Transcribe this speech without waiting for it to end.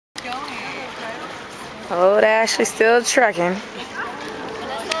Old Ashley still trucking.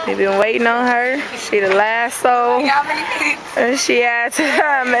 We've been waiting on her. She the last soul. And she had to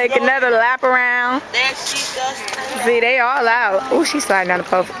make another lap around. See, they all out. Ooh, she's sliding down the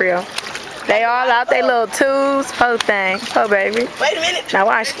pole for real. They all out they little twos. Po thing. Po baby. Wait a minute. Now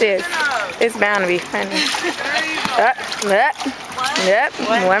watch this. It's bound to be funny. Yep.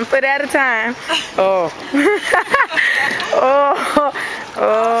 1 foot at a time. Oh. Oh.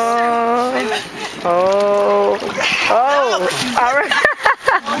 Oh. Oh. All right.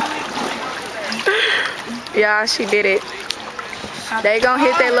 Y'all, she did it. They gonna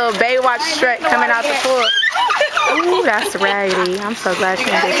hit that little Baywatch strut coming out the pool. Ooh, that's raggedy. I'm so glad she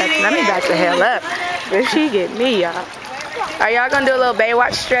didn't get that. Let me back the hell up. If she get me, y'all. Are y'all gonna do a little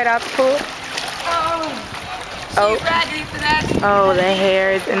Baywatch strut out the pool? Oh. Oh, the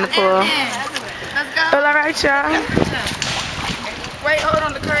hair is in the pool. Let's go. Well, all right, y'all. Wait, hold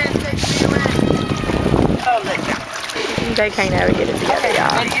on. The curtains take me away. Oh, let's go. They can't ever get it together,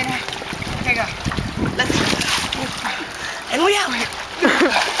 y'all. Okay, go. Let's go. And we out here.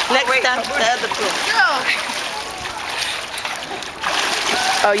 Next stop, the other pool. Go.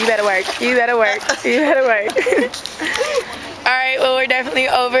 Oh, you better work. You better work. You better work. Alright, well, we're definitely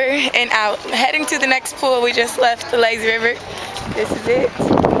over and out. Heading to the next pool. We just left the lazy river. This is it.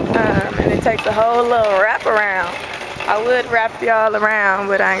 And it takes a whole little wrap around. I would wrap y'all around,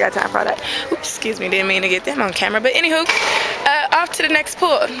 but I ain't got time for that. Oops, excuse me, didn't mean to get them on camera. But anywho, off to the next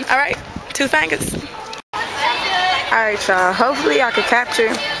pool. Alright, 2 fingers. Alright, y'all. Hopefully I can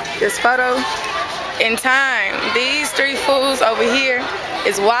capture this photo in time. These 3 fools over here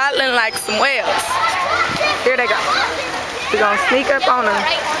is waddling like some whales. Here they go. We're gonna sneak up on them.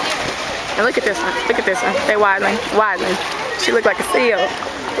 And look at this one. Look at this one. They waddling. She look like a seal.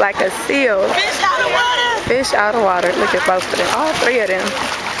 Like a seal. Fish out of water. Fish out of water. Look at both of them. All 3 of them.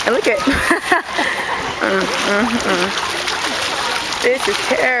 And look at. This is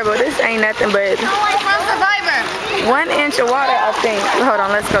terrible. This ain't nothing but 1 inch of water, I think. Hold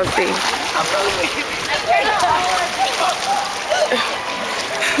on, let's go see.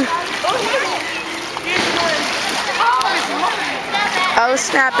 Oh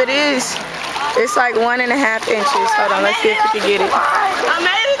snap, it is. It's like 1.5 inches. Hold on, let's see if we can get it. I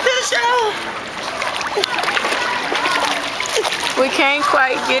made it to the show. We can't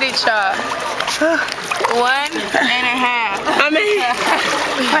quite get it, y'all. 1.5. I mean,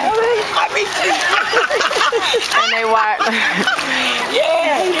 And they wipe.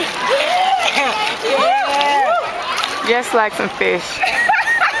 Yeah. Just like some fish.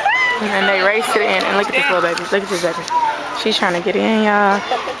 And they race it in. And look at this little baby. Look at this baby. She's trying to get in, y'all.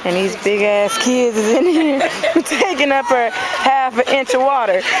 And these big ass kids is in here taking up her 1/2 inch of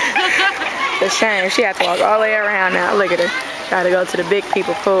water. It's a shame. She had to walk all the way around now. Look at her. Gotta go to the big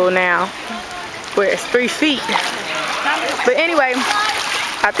people pool now, where it's 3 feet. But anyway,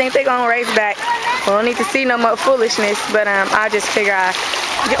 I think they're gonna race back. We don't need to see no more foolishness, but I just figure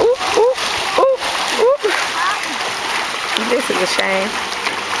this is a shame.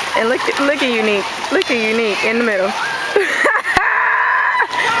 And look at Unique. Look at Unique in the middle.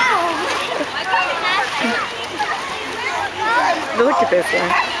 Look at this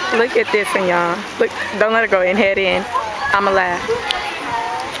one. Look at this one, y'all. Look, don't let her go in, head in. I'ma laugh.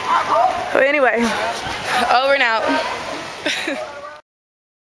 But anyway, over and out.